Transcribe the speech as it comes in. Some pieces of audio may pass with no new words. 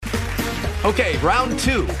Okay, round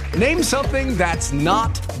two. Name something that's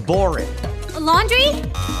not boring. A laundry?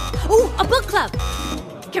 Ooh, a book club.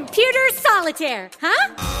 Computer solitaire,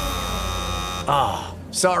 huh? Ah,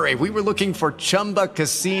 sorry, we were looking for Chumba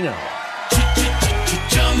Casino.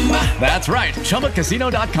 That's right,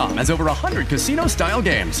 ChumbaCasino.com has over 100 casino-style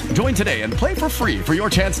games. Join today and play for free for your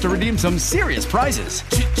chance to redeem some serious prizes.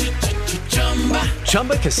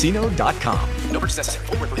 ChumbaCasino.com. No purchase necessary.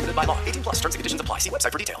 Void where prohibited by law. 18 plus. Terms and conditions apply. See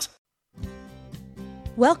website for details.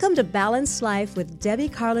 Welcome to Balanced Life with Debbie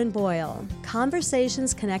Carlin Boyle.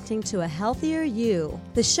 Conversations connecting to a healthier you.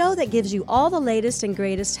 The show that gives you all the latest and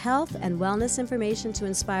greatest health and wellness information to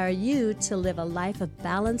inspire you to live a life of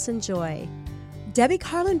balance and joy. Debbie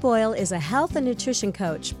Carlin Boyle is a health and nutrition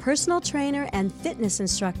coach, personal trainer, and fitness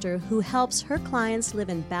instructor who helps her clients live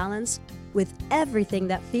in balance with everything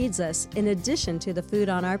that feeds us, in addition to the food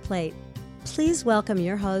on our plate. Please welcome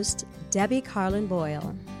your host, Debbie Carlin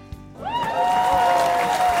Boyle.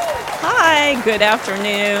 Hi, good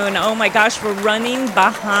afternoon. Oh my gosh, we're running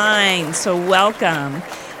behind, so welcome.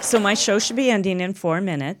 So my show should be ending in 4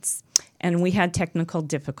 minutes, and we had technical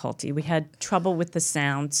difficulty. We had trouble with the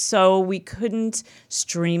sound, so we couldn't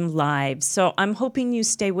stream live. So I'm hoping you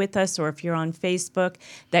stay with us, or if you're on Facebook,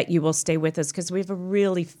 that you will stay with us, because we have a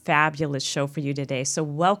really fabulous show for you today. So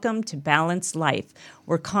welcome to Balanced Life,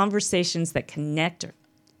 where conversations that connect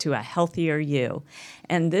to a healthier you.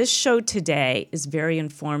 And this show today is very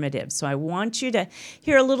informative. So I want you to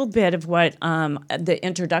hear a little bit of what the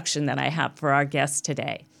introduction that I have for our guest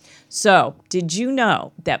today. So did you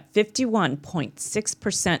know that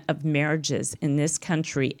 51.6% of marriages in this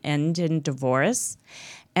country end in divorce?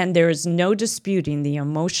 And there is no disputing the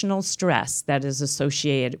emotional stress that is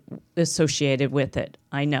associated with it.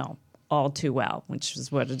 I know, all too well, which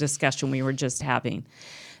is what a discussion we were just having.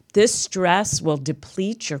 This stress will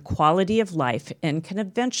deplete your quality of life and can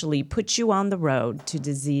eventually put you on the road to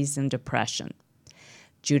disease and depression.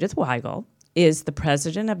 Judith Weigle is the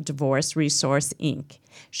president of Divorce Resource, Inc.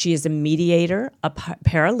 She is a mediator, a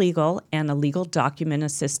paralegal, and a legal document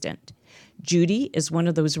assistant. Judy is one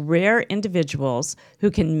of those rare individuals who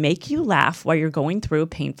can make you laugh while you're going through a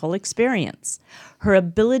painful experience. Her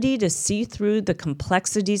ability to see through the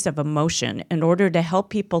complexities of emotion in order to help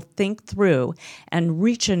people think through and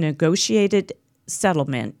reach a negotiated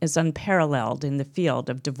settlement is unparalleled in the field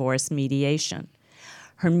of divorce mediation.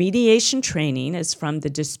 Her mediation training is from the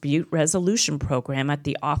Dispute Resolution Program at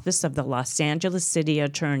the Office of the Los Angeles City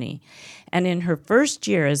Attorney. And in her first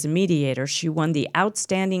year as a mediator, she won the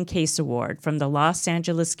Outstanding Case Award from Los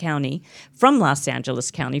Angeles County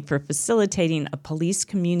for facilitating a police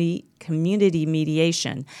community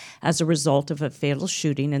mediation as a result of a fatal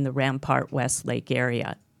shooting in the Rampart Westlake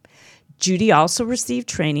area. Judy also received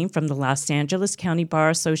training from the Los Angeles County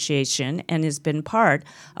Bar Association and has been part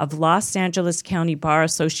of Los Angeles County Bar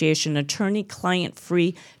Association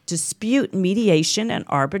attorney-client-free dispute mediation and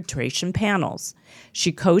arbitration panels.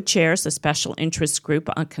 She co-chairs a special interest group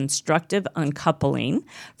on constructive uncoupling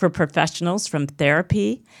for professionals from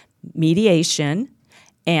therapy, mediation,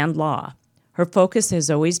 and law. Her focus has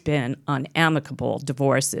always been on amicable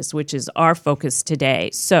divorces, which is our focus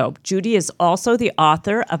today. So, Judy is also the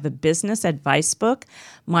author of a business advice book,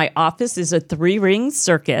 My Office is a Three-Ring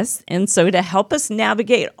Circus. And so to help us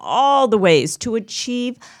navigate all the ways to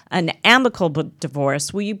achieve an amicable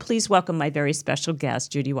divorce, will you please welcome my very special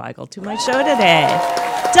guest, Judy Weigle, to my show today.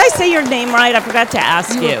 Did I say your name right? I forgot to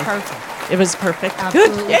ask you. You were perfect. It was perfect.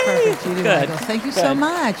 Absolutely Good. perfect, Judy Good. Weigle. Thank you Good. so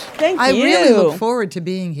much. Thank I you. really look forward to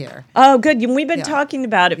being here. Oh, good. We've been talking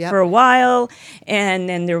about it Yep. for a while, and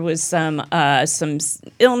then there was some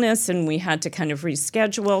illness, and we had to kind of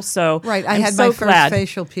reschedule. So Right, I I'm had so my first glad.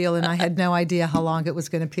 facial peel, and I had no idea how long it was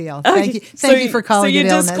going to peel. Okay, Thank you for calling it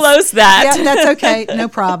illness. So you disclosed that. Yeah, that's okay. No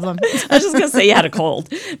problem. I was just going to say you had a cold,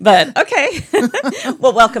 but okay.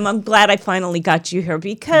 Well, welcome. I'm glad I finally got you here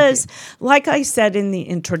because, like I said in the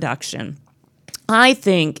introduction, I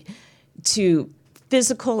think to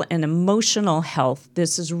physical and emotional health,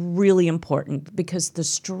 this is really important because the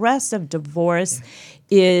stress of divorce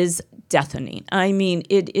is deafening. I mean,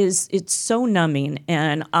 it's so numbing,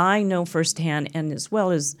 and I know firsthand, and as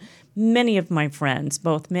well as many of my friends,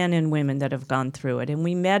 both men and women, that have gone through it. And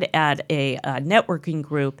we met at a networking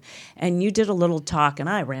group, and you did a little talk, and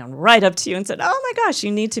I ran right up to you and said, oh my gosh,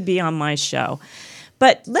 you need to be on my show.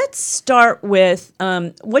 But let's start with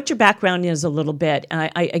what your background is a little bit.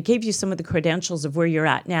 I gave you some of the credentials of where you're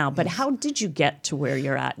at now, but how did you get to where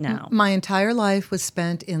you're at now? My entire life was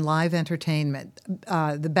spent in live entertainment,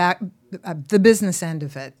 the business end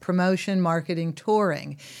of it, promotion, marketing,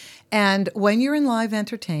 touring. And when you're in live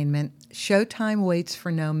entertainment, showtime waits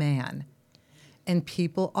for no man. and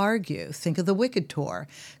people argue. Think of the Wicked tour.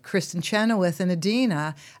 Kristen Chenoweth and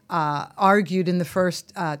Adina argued in the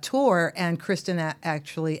first tour, and Kristen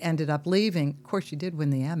actually ended up leaving. Of course, she did win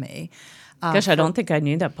the Emmy. Gosh, I don't think I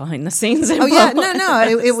knew that behind the scenes. Oh, yeah. No.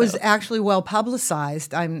 It was actually well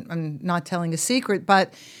publicized. I'm not telling a secret,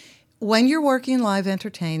 but when you're working in live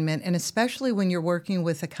entertainment, and especially when you're working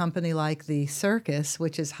with a company like the Circus,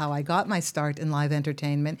 which is how I got my start in live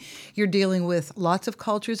entertainment, you're dealing with lots of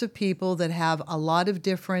cultures of people that have a lot of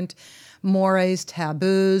different mores,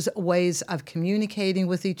 taboos, ways of communicating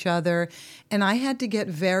with each other. And I had to get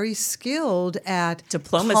very skilled at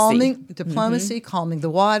diplomacy, calming the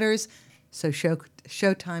waters, so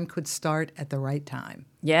showtime could start at the right time.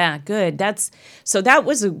 Yeah, good. That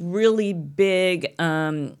was a really big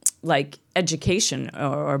education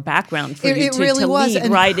or background for you to lead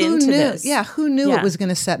and right into this. Yeah, who knew it was going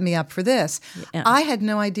to set me up for this? Yeah. I had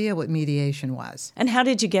no idea what mediation was. And how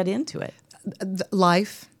did you get into it?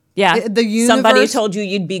 Life. Yeah, the universe. Somebody told you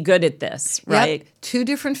you'd be good at this, right? Yep. 2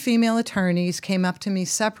 different female attorneys came up to me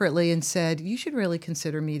separately and said, you should really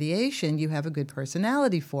consider mediation. You have a good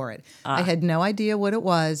personality for it. I had no idea what it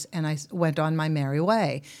was, and I went on my merry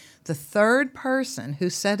way. The third person who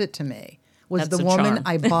said it to me was the woman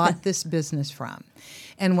I bought this business from.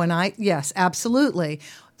 And yes, absolutely.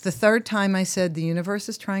 The third time I said, the universe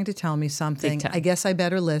is trying to tell me something. I guess I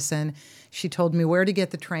better listen. She told me where to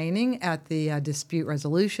get the training at the dispute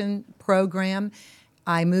resolution program.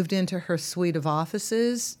 I moved into her suite of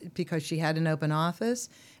offices because she had an open office,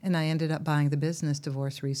 and I ended up buying the business,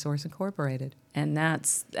 Divorce Resource Incorporated. And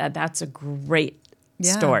that's a great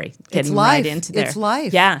story. Getting right into there. It's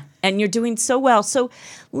life. Yeah, and you're doing so well. So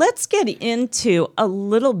let's get into a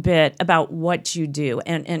little bit about what you do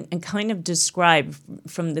and kind of describe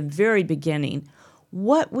from the very beginning.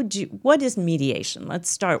 What is mediation? Let's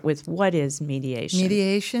start with what is mediation?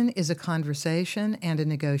 Mediation is a conversation and a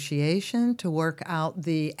negotiation to work out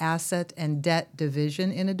the asset and debt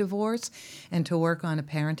division in a divorce and to work on a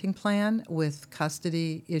parenting plan with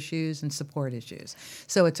custody issues and support issues.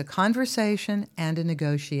 So it's a conversation and a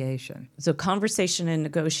negotiation. So conversation and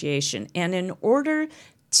negotiation. And in order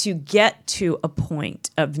to get to a point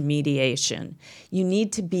of mediation, you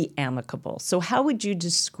need to be amicable. So how would you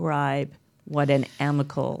describe what an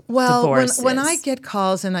amicable divorce is? When I get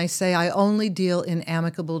calls and I say I only deal in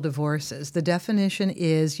amicable divorces, the definition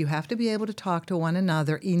is you have to be able to talk to one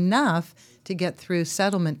another enough to get through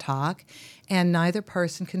settlement talk, and neither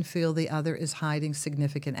person can feel the other is hiding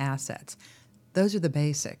significant assets. Those are the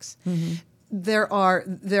basics. Mm-hmm. There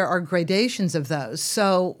are gradations of those.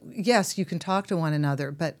 So, yes, you can talk to one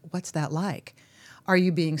another, but what's that like? Are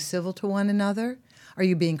you being civil to one another? Are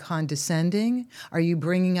you being condescending? Are you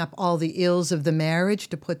bringing up all the ills of the marriage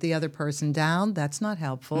to put the other person down? That's not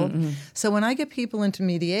helpful. Mm-mm. So when I get people into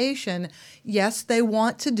mediation, yes, they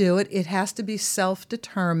want to do it. It has to be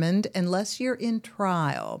self-determined unless you're in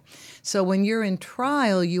trial. So when you're in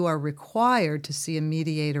trial, you are required to see a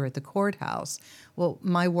mediator at the courthouse. Well,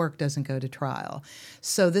 my work doesn't go to trial.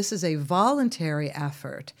 So this is a voluntary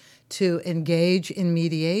effort to engage in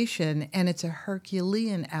mediation, and it's a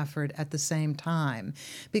Herculean effort at the same time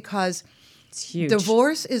because it's huge.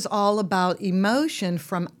 Divorce is all about emotion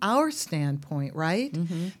from our standpoint, right?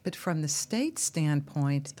 Mm-hmm. But from the state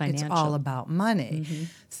standpoint, it's all about money. Mm-hmm.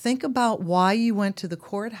 Think about why you went to the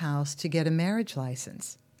courthouse to get a marriage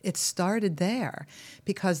license. It started there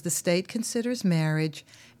because the state considers marriage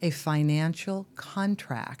a financial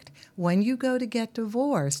contract. When you go to get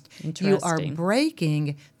divorced, you are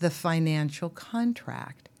breaking the financial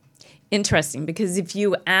contract. Interesting, because if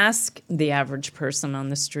you ask the average person on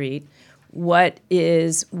the street, why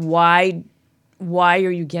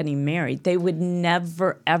are you getting married? They would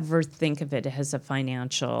never, ever think of it as a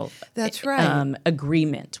financial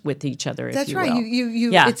agreement with each other, That's if you right.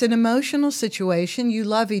 will. It's an emotional situation. You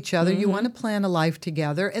love each other. Mm-hmm. You want to plan a life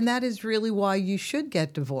together, and that is really why you should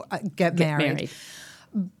get married.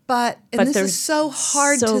 But this is so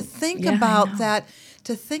hard to think about that.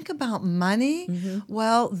 To think about money, mm-hmm.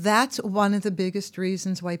 well, that's one of the biggest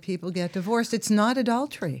reasons why people get divorced. It's not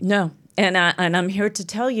adultery. No. And I'm here to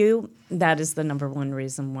tell you that is the number one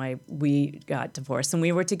reason why we got divorced. And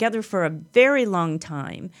we were together for a very long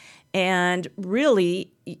time. And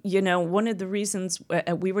really, one of the reasons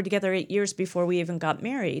we were together 8 years before we even got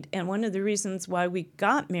married. And one of the reasons why we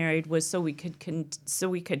got married was so we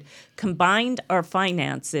could combine our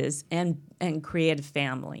finances and create a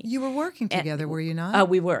family. You were working together, were you not?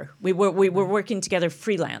 We were. We were working together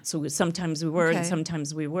freelance. So sometimes we were and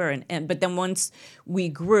sometimes we weren't. But then once we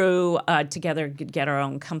grew together, could get our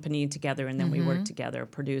own company together, and then mm-hmm. we worked together,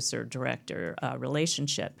 producer, director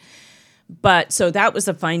relationship. But so that was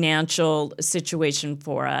a financial situation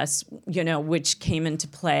for us, which came into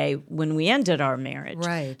play when we ended our marriage.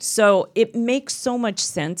 Right. So it makes so much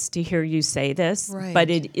sense to hear you say this, Right. but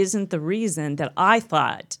it isn't the reason that I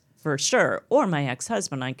thought for sure, or my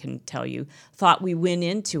ex-husband, I can tell you, thought we went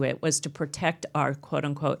into it was to protect our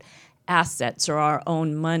quote-unquote assets or our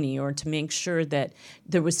own money, or to make sure that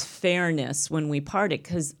there was fairness when we parted.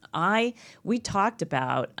 Because we talked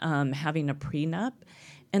about having a prenup.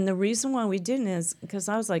 And the reason why we didn't is because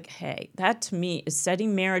I was like, hey, that to me is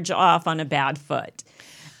setting marriage off on a bad foot.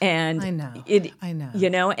 And I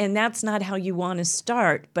know. And that's not how you want to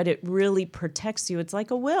start, but it really protects you. It's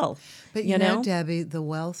like a will. But you know, Debbie, the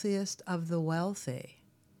wealthiest of the wealthy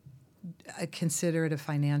consider it a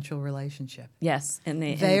financial relationship. Yes, and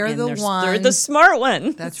they're they're the smart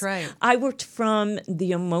ones. That's right. I worked from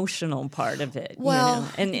the emotional part of it. Well,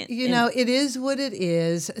 it is what it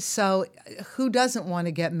is. So who doesn't want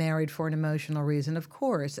to get married for an emotional reason? Of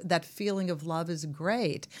course, that feeling of love is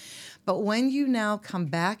great. But when you now come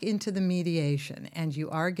back into the mediation and you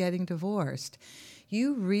are getting divorced,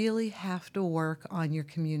 you really have to work on your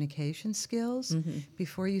communication skills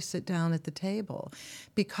before you sit down at the table,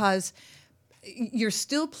 because you're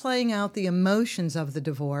still playing out the emotions of the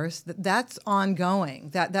divorce. That's ongoing.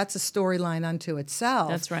 That's a storyline unto itself.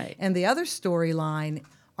 That's right. And the other storyline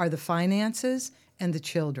are the finances and the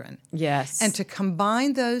children. Yes. And to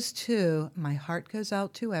combine those two, my heart goes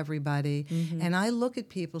out to everybody. And I look at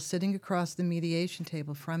people sitting across the mediation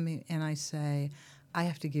table from me and I say, I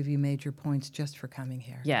have to give you major points just for coming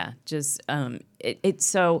here. Yeah, just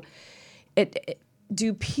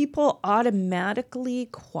do people automatically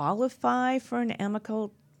qualify for an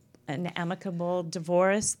amicable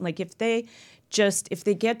divorce? Like if they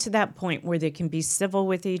get to that point where they can be civil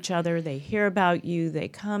with each other, they hear about you, they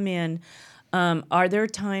come in, are there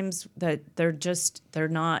times that they're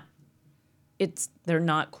not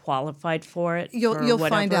qualified for it? You'll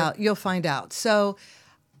find out. You'll find out. So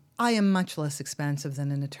I am much less expensive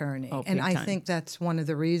than an attorney. And I think that's one of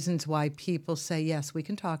the reasons why people say, yes, we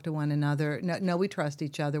can talk to one another. No, we trust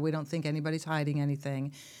each other. We don't think anybody's hiding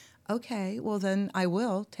anything. Okay, well, then I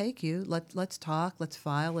will take you. Let's talk. Let's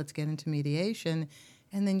file. Let's get into mediation.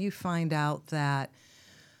 And then you find out that,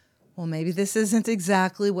 well, maybe this isn't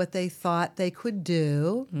exactly what they thought they could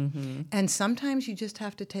do. And sometimes you just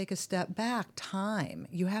have to take a step back. Time.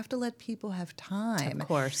 You have to let people have time. Of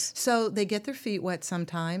course. So they get their feet wet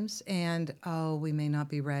sometimes, and, we may not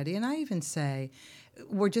be ready. And I even say,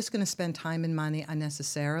 we're just going to spend time and money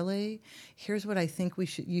unnecessarily. Here's what I think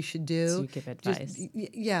you should do. So you give advice.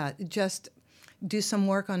 Just do some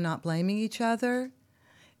work on not blaming each other.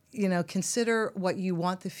 Consider what you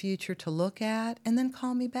want the future to look at, and then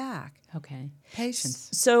call me back. Okay. Patience.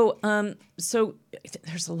 So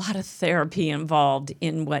there's a lot of therapy involved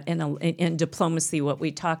in in diplomacy, what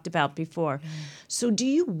we talked about before. So do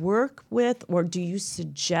you work with, or do you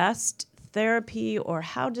suggest therapy, or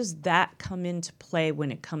how does that come into play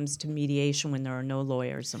when it comes to mediation when there are no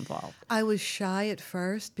lawyers involved? I was shy at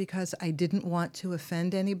first because I didn't want to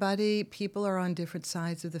offend anybody. People are on different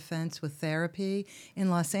sides of the fence with therapy. In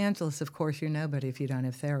Los Angeles, of course, you're nobody if you don't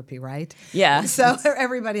have therapy, right? Yeah. So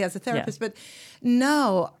everybody has a therapist. Yeah. But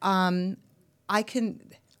no, I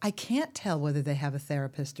can't tell whether they have a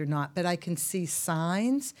therapist or not, but I can see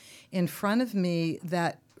signs in front of me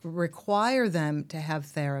that require them to have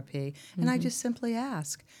therapy. And I just simply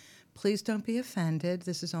ask, please don't be offended.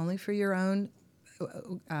 This is only for your own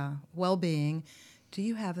well-being. Do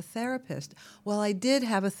you have a therapist? Well, I did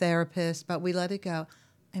have a therapist, but we let it go.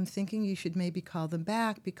 I'm thinking you should maybe call them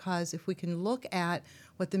back, because if we can look at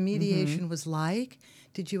what the mediation was like,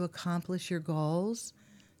 did you accomplish your goals?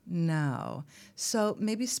 No. So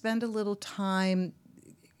maybe spend a little time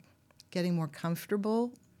getting more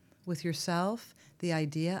comfortable with yourself, the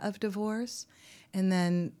idea of divorce, and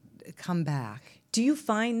then come back. Do you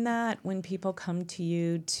find that when people come to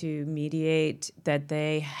you to mediate that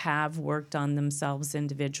they have worked on themselves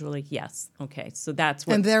individually? Yes. Okay. So that's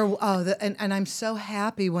what. And I'm so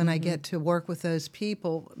happy when I get to work with those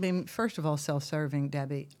people. I mean, first of all, self-serving,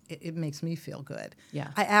 Debbie, it makes me feel good. Yeah.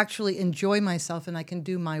 I actually enjoy myself, and I can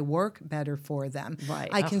do my work better for them. Right.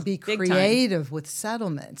 I can be creative with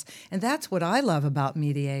settlements. And that's what I love about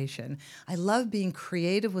mediation. I love being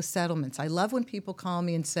creative with settlements. I love when people call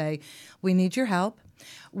me and say, we need your help.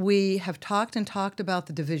 We have talked about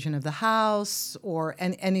the division of the house, or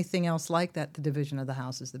anything else like that. The division of the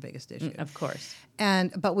house is the biggest issue. Of course.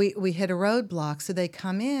 But we hit a roadblock, so they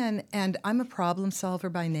come in, and I'm a problem solver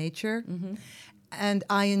by nature, and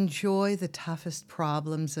I enjoy the toughest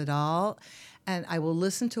problems at all. and I will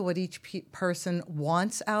listen to what each person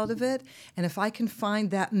wants out of it. And if I can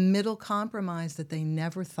find that middle compromise that they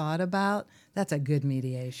never thought about, that's a good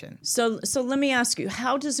mediation. So let me ask you,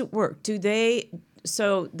 how does it work?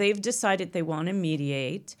 So they've decided they want to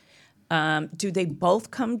mediate. Do they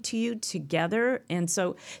both come to you together? And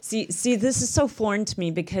so, see, this is so foreign to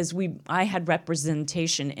me because I had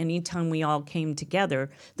representation. Anytime we all came together,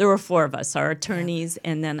 there were 4 of us, our attorneys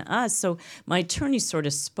and then us. So my attorney sort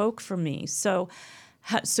of spoke for me. So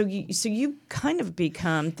you kind of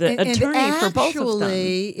become the attorney for both of them.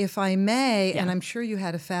 Actually, if I may, Yeah. and I'm sure you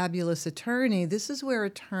had a fabulous attorney, this is where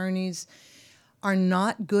attorneys are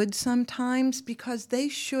not good sometimes because they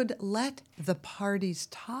should let the parties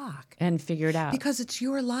talk. And figure it out. Because it's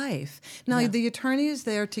your life. Now, the attorney is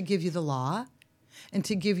there to give you the law and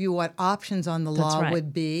to give you what options on the law right.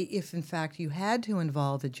 would be if, in fact, you had to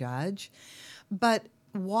involve a judge. But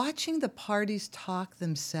watching the parties talk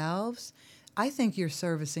themselves, I think you're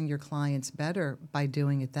servicing your clients better by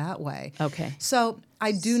doing it that way. Okay. So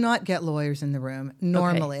I do not get lawyers in the room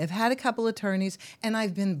normally. Okay. I've had a couple attorneys, and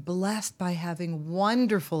I've been blessed by having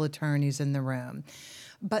wonderful attorneys in the room.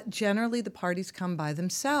 But generally, the parties come by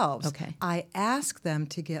themselves. Okay. I ask them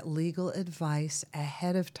to get legal advice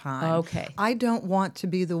ahead of time. Okay. I don't want to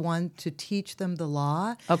be the one to teach them the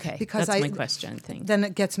law. Okay, Because that's my question, I think. Then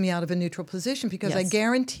it gets me out of a neutral position because I Yes.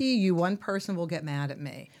 guarantee you one person will get mad at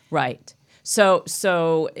me. Right.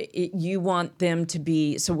 So you want them to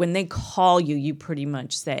be, so when they call you, you pretty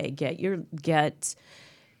much say, get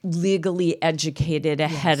legally educated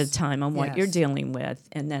ahead of time on what Yes. you're dealing with,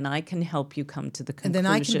 and then I can help you come to the And conclusions. then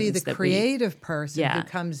I can be the that creative person Yeah. who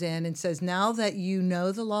comes in and says, now that you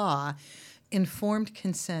know the law, informed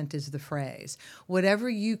consent is the phrase. Whatever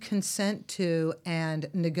you consent to and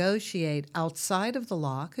negotiate outside of the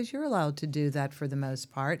law, because you're allowed to do that for the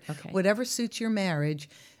most part, Okay. whatever suits your marriage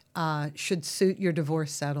should suit your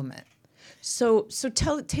divorce settlement. So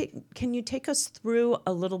can you take us through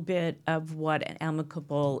a little bit of what an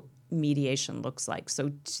amicable mediation looks like?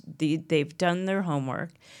 So they've done their homework.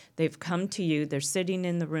 They've come to you. They're sitting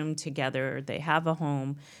in the room together. They have a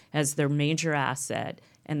home as their major asset,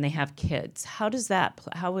 and they have kids. How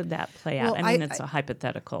would that play out? Well, I mean, it's a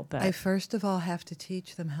hypothetical, but I first of all have to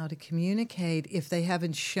teach them how to communicate if they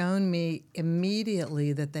haven't shown me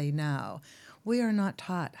immediately that they know. We are not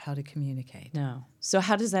taught how to communicate. no. So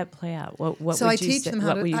how does that play out? What So would I you teach say, them how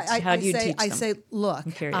what to. would you, how do you teach them? I say, look,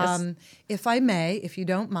 I'm curious. if I may, if you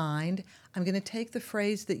don't mind, I'm going to take the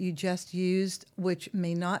phrase that you just used, which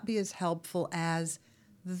may not be as helpful as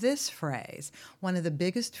this phrase. One of the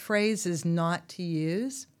biggest phrases not to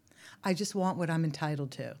use. I just want what I'm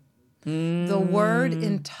entitled to. The word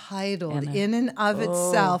entitled in and of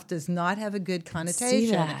itself does not have a good connotation.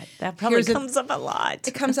 See that? That probably comes up a lot.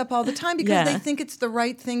 It comes up all the time because Yeah. they think it's the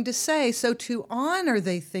right thing to say. So to honor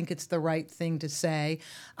they think it's the right thing to say,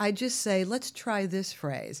 I just say, let's try this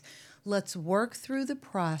phrase. Let's work through the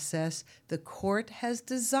process the court has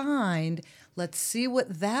designed. Let's see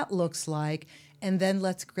what that looks like. And then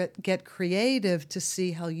let's get creative to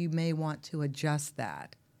see how you may want to adjust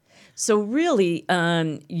that. So really,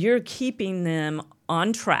 you're keeping them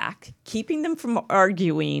on track, keeping them from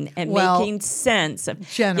arguing and making sense of.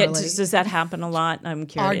 Generally. Does that happen a lot? I'm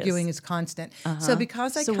curious. Arguing is constant. So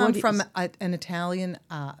because I So come what is- from an Italian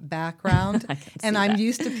background and I'm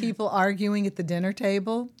used to people arguing at the dinner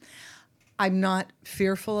table, I'm not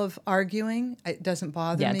fearful of arguing. It doesn't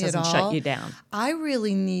bother Yeah, it me at all. doesn't shut you down. I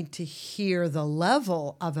really need to hear the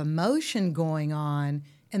level of emotion going on,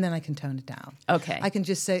 and then I can tone it down. Okay. I can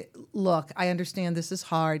just say, look, I understand this is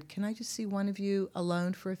hard. Can I just see one of you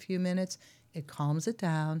alone for a few minutes? It calms it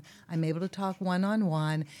down. I'm able to talk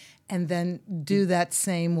one-on-one and then do that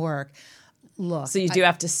same work. Look. So you do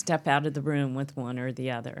have to step out of the room with one or the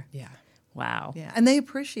other. Yeah. Wow. Yeah. And they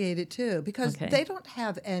appreciate it too because Okay. they don't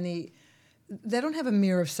have a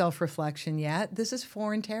mirror of self-reflection yet. This is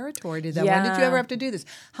foreign territory to them. When did you Yeah. ever have to do this?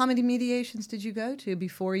 How many mediations did you go to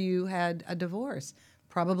before you had a divorce?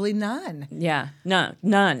 Probably none. Yeah, none.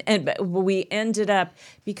 But we ended up,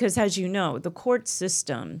 because as you know, the court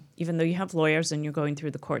system, even though you have lawyers and you're going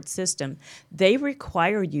through the court system, they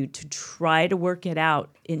require you to try to work it out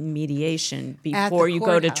in mediation before you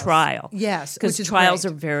go to courthouse. trial. Yes, because which is trials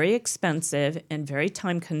great. are very expensive and very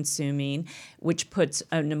time consuming, which puts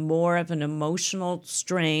more of an emotional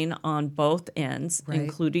strain on both ends, Right.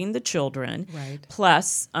 including the children. Right.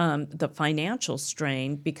 Plus, the financial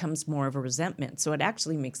strain becomes more of a resentment. So it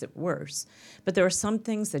actually makes it worse. But there are some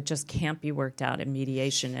things that just can't be worked out in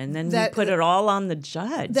mediation. And then we put it all on the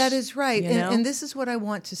judge. That is right. you know? And this is what I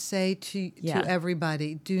want to say to Yeah.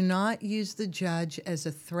 everybody. Do not use the judge as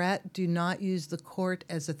a threat. Do not use the court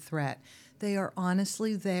as a threat. They are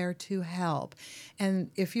honestly there to help.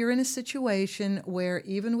 And if you're in a situation where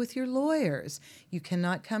even with your lawyers, you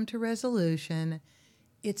cannot come to resolution,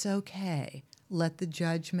 it's okay. Let the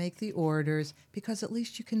judge make the orders, because at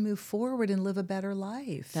least you can move forward and live a better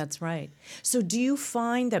life. That's right. So do you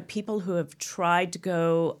find that people who have tried to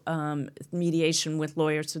go mediation with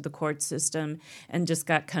lawyers through the court system and just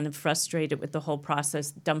got kind of frustrated with the whole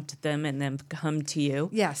process, dumped them, and then come to you?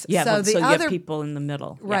 Yes. Yeah, so you have people in the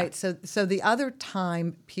middle. Right. Yeah. So the other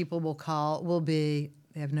time people will call will be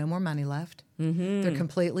they have no more money left. Mm-hmm. They're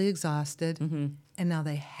completely exhausted. Mm-hmm. And now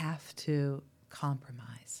they have to compromise.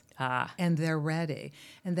 And they're ready.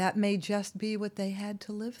 And that may just be what they had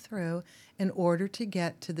to live through in order to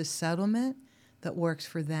get to the settlement that works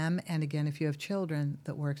for them, and again, if you have children,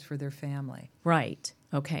 that works for their family. Right.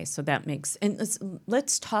 Okay, so that makes... And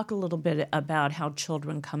let's talk a little bit about how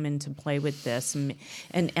children come into play with this and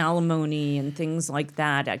alimony and things like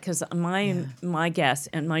that, because my guess,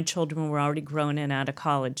 and my children were already grown and out of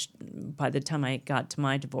college by the time I got to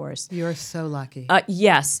my divorce. You're so lucky.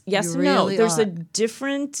 Yes You and really no. There's are. a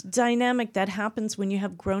different dynamic that happens when you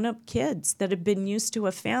have grown-up kids that have been used to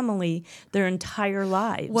a family their entire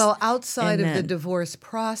lives. Well, outside And of the then- divorce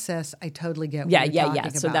process, I totally get what Yeah. you're talking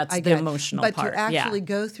about. So that's I the get it. emotional but part. to actually Yeah.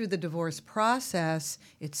 go through the divorce process,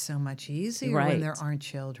 it's so much easier Right. when there aren't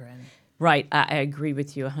children. Right, I agree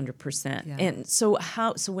with you 100%. Yeah. And so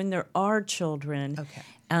when there are children, Okay.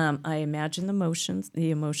 I imagine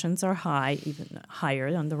the emotions are high, even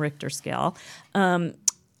higher on the Richter scale.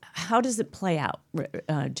 How does it play out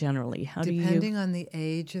generally? How Depending on the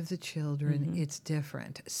age of the children, Mm-hmm. it's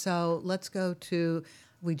different. So let's go to,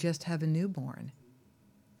 we just have a newborn.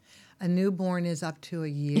 A newborn is up to a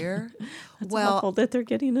year. It's awful that they're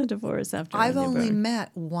getting a divorce after I've a only newborn.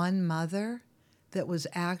 met one mother that was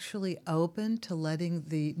actually open to letting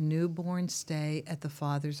the newborn stay at the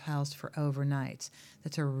father's house for overnights.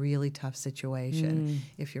 That's a really tough situation.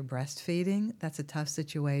 If you're breastfeeding, that's a tough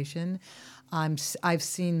situation. I've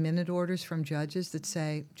seen minute orders from judges that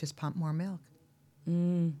say, just pump more milk.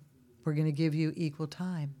 We're going to give you equal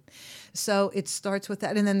time. So it starts with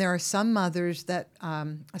that. And then there are some mothers that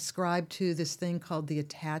ascribe to this thing called the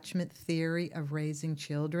attachment theory of raising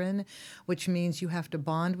children, which means you have to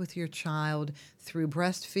bond with your child through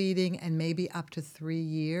breastfeeding and maybe up to 3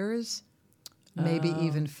 years, maybe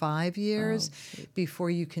even 5 years, before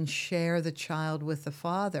you can share the child with the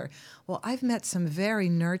father. Well, I've met some very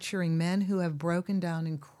nurturing men who have broken down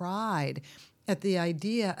and cried at the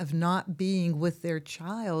idea of not being with their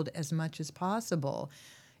child as much as possible.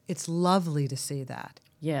 It's lovely to see that.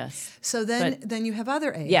 Yes. So then you have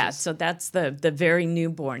other ages. Yeah, so that's the very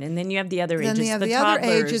newborn. And then you have the other ages, Then you have the the other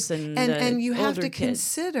toddlers ages, and and you have older to kids.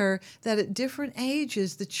 consider that at different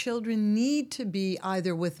ages, the children need to be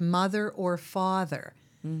either with mother or father.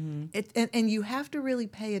 Mm-hmm. And you have to really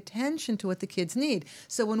pay attention to what the kids need.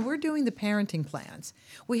 So when we're doing the parenting plans,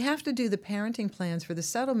 we have to do the parenting plans for the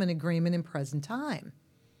settlement agreement in present time.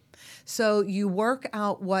 So you work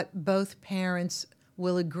out what both parents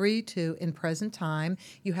will agree to in present time.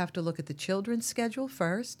 You have to look at the children's schedule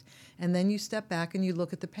first, and then you step back and you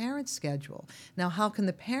look at the parents' schedule. Now, how can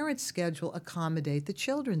the parents' schedule accommodate the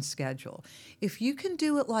children's schedule? If you can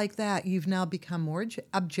do it like that, you've now become more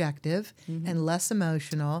objective and less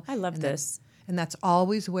emotional. I love this. And that's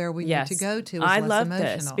always where we need to go to, is I less love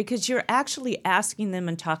emotional. this because you're actually asking them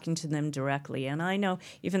and talking to them directly. And I know,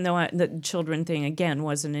 even though the children thing, again,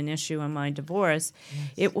 wasn't an issue in my divorce,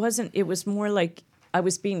 it wasn't. It was more like I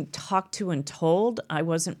was being talked to and told. I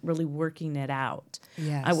wasn't really working it out.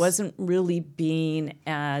 Yes. I wasn't really being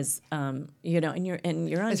as, and you're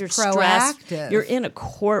under stress. proactive. You're in a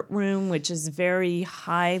courtroom, which is very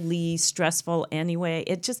highly stressful anyway.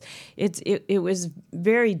 It was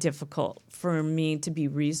very difficult for me to be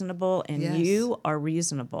reasonable, and Yes. you are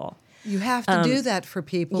reasonable. You have to do that for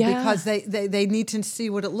people because they need to see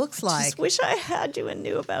what it looks like. Just wish I had you and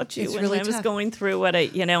knew about you It's when really I was tough. going through what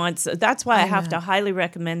that's why I have to highly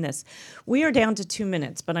recommend this. We are down to 2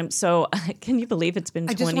 minutes, but can you believe it's been 25?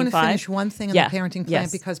 I just want to finish one thing on Yeah. the parenting plan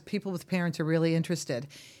Yes. because people with parents are really interested.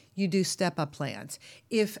 You do step-up plans.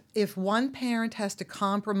 If one parent has to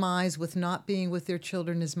compromise with not being with their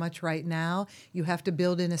children as much right now, you have to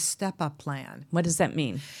build in a step-up plan. What does that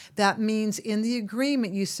mean? That means in the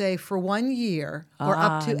agreement you say for 1 year or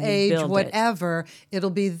up to you age build it. whatever, it'll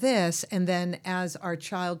be this, and then as our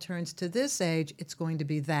child turns to this age, it's going to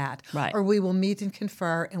be that. Right. Or we will meet and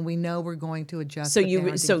confer, and we know we're going to adjust So the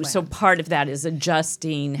parenting so plan. part of that is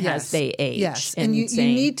adjusting as Yes. they age. Yes. And you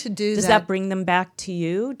saying, need to do does that. that bring them back to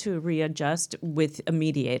you to readjust with a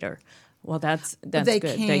mediator? Well, that's they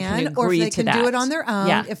good. Can, they can agree or if they to can that. do it on their own.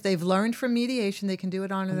 Yeah. If they've learned from mediation, they can do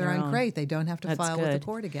it on their own. Great. They don't have to That's file with good. the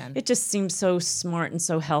court again. It just seems so smart and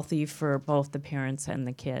so healthy for both the parents and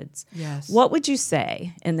the kids. Yes. What would you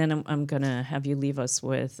say? And then I'm going to have you leave us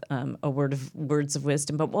with words of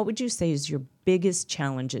wisdom. But what would you say is your biggest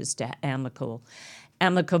challenges to amicable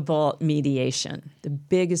mediation? The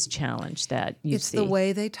biggest challenge that you see? It's the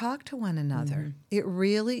way they talk to one another. It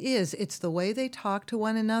really is. It's the way they talk to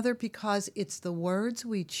one another, because it's the words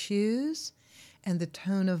we choose and the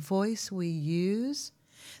tone of voice we use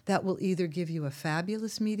that will either give you a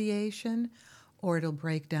fabulous mediation or it'll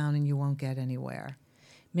break down and you won't get anywhere.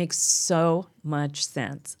 Makes so much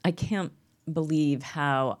sense. I can't believe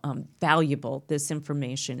how valuable this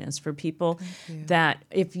information is for people, that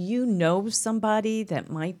if you know somebody that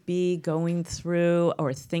might be going through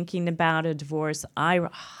or thinking about a divorce, I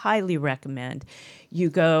highly recommend you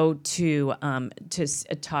go to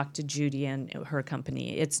talk to Judy and her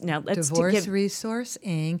company. It's now Divorce Resource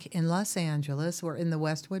Inc. in Los Angeles. We're in the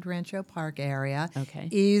Westwood Rancho Park area. Okay.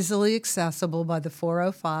 Easily accessible by the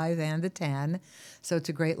 405 and the 10. So it's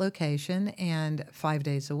a great location, and 5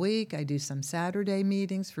 days a week. I do some Saturday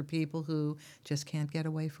meetings for people who just can't get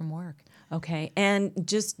away from work. Okay. And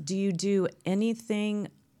do you do anything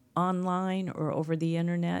online or over the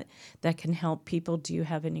internet that can help people? Do you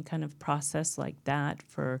have any kind of process like that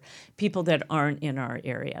for people that aren't in our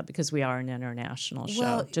area, because we are an international show?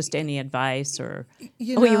 Well, just any advice, or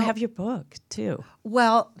you have your book too.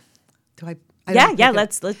 Well, do I?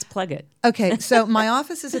 Let's plug it. Okay, so my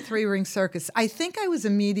office is a 3-ring circus. I think I was a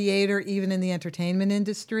mediator even in the entertainment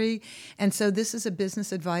industry, and so this is a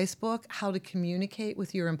business advice book: how to communicate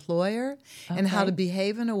with your employer and how to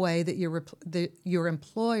behave in a way that your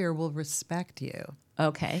employer will respect you.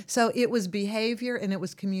 Okay. So it was behavior and it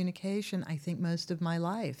was communication, I think, most of my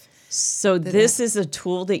life. So this is a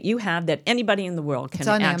tool that you have that anybody in the world can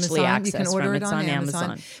actually Amazon. access. You can order from. it It's on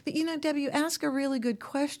Amazon. But Debbie, you ask a really good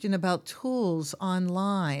question about tools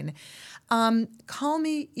online. Call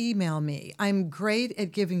me, email me. I'm great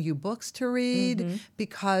at giving you books to read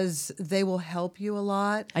because they will help you a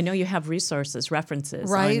lot. I know you have resources, references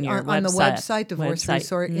right on your on the website,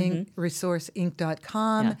 website.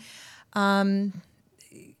 divorceresourceinc.com.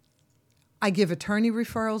 I give attorney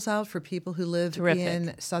referrals out for people who live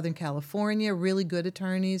in Southern California, really good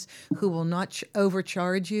attorneys who will not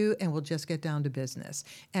overcharge you and will just get down to business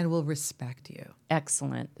and will respect you.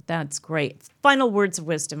 Excellent. That's great. Final words of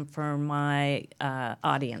wisdom for my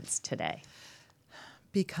audience today.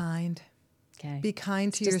 Be kind. Okay. Be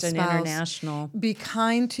kind to your just spouse. An international. Be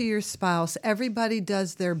kind to your spouse. Everybody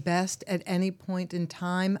does their best at any point in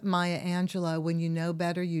time. Maya Angelou, when you know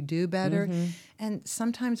better, you do better. And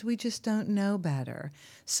sometimes we just don't know better.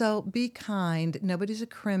 So be kind. Nobody's a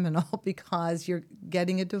criminal because you're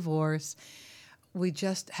getting a divorce. We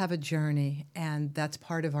just have a journey, and that's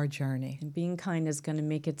part of our journey. And being kind is going to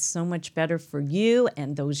make it so much better for you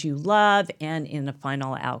and those you love and in the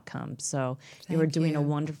final outcome. So you are doing a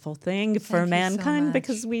wonderful thing for mankind,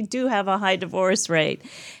 because we do have a high divorce rate.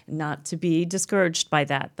 Not to be discouraged by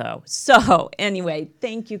that, though. So anyway,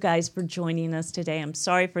 thank you guys for joining us today. I'm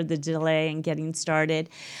sorry for the delay in getting started.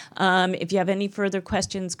 If you have any further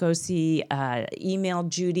questions, go email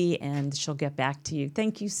Judy, and she'll get back to you.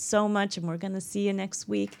 Thank you so much, and we're going to see you next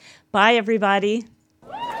week. Bye, everybody.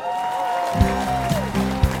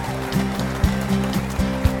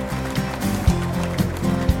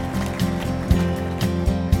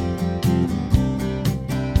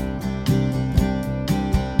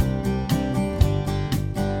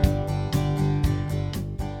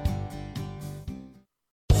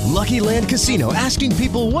 Lucky Land Casino, asking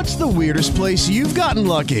people, what's the weirdest place you've gotten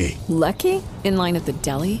lucky? Lucky? In line at the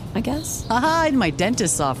deli, I guess? Aha, in my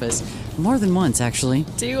dentist's office. More than once, actually.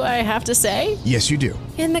 Do I have to say? Yes, you do.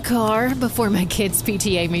 In the car before my kids'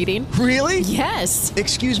 PTA meeting. Really? Yes.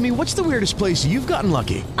 Excuse me, what's the weirdest place you've gotten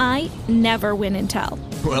lucky? I never win and tell.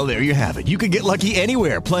 Well, there you have it. You can get lucky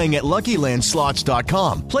anywhere, playing at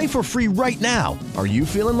LuckyLandSlots.com. Play for free right now. Are you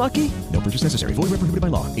feeling lucky? No purchase necessary. Void where prohibited by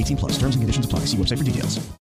law. 18+. Terms and conditions apply. See website for details.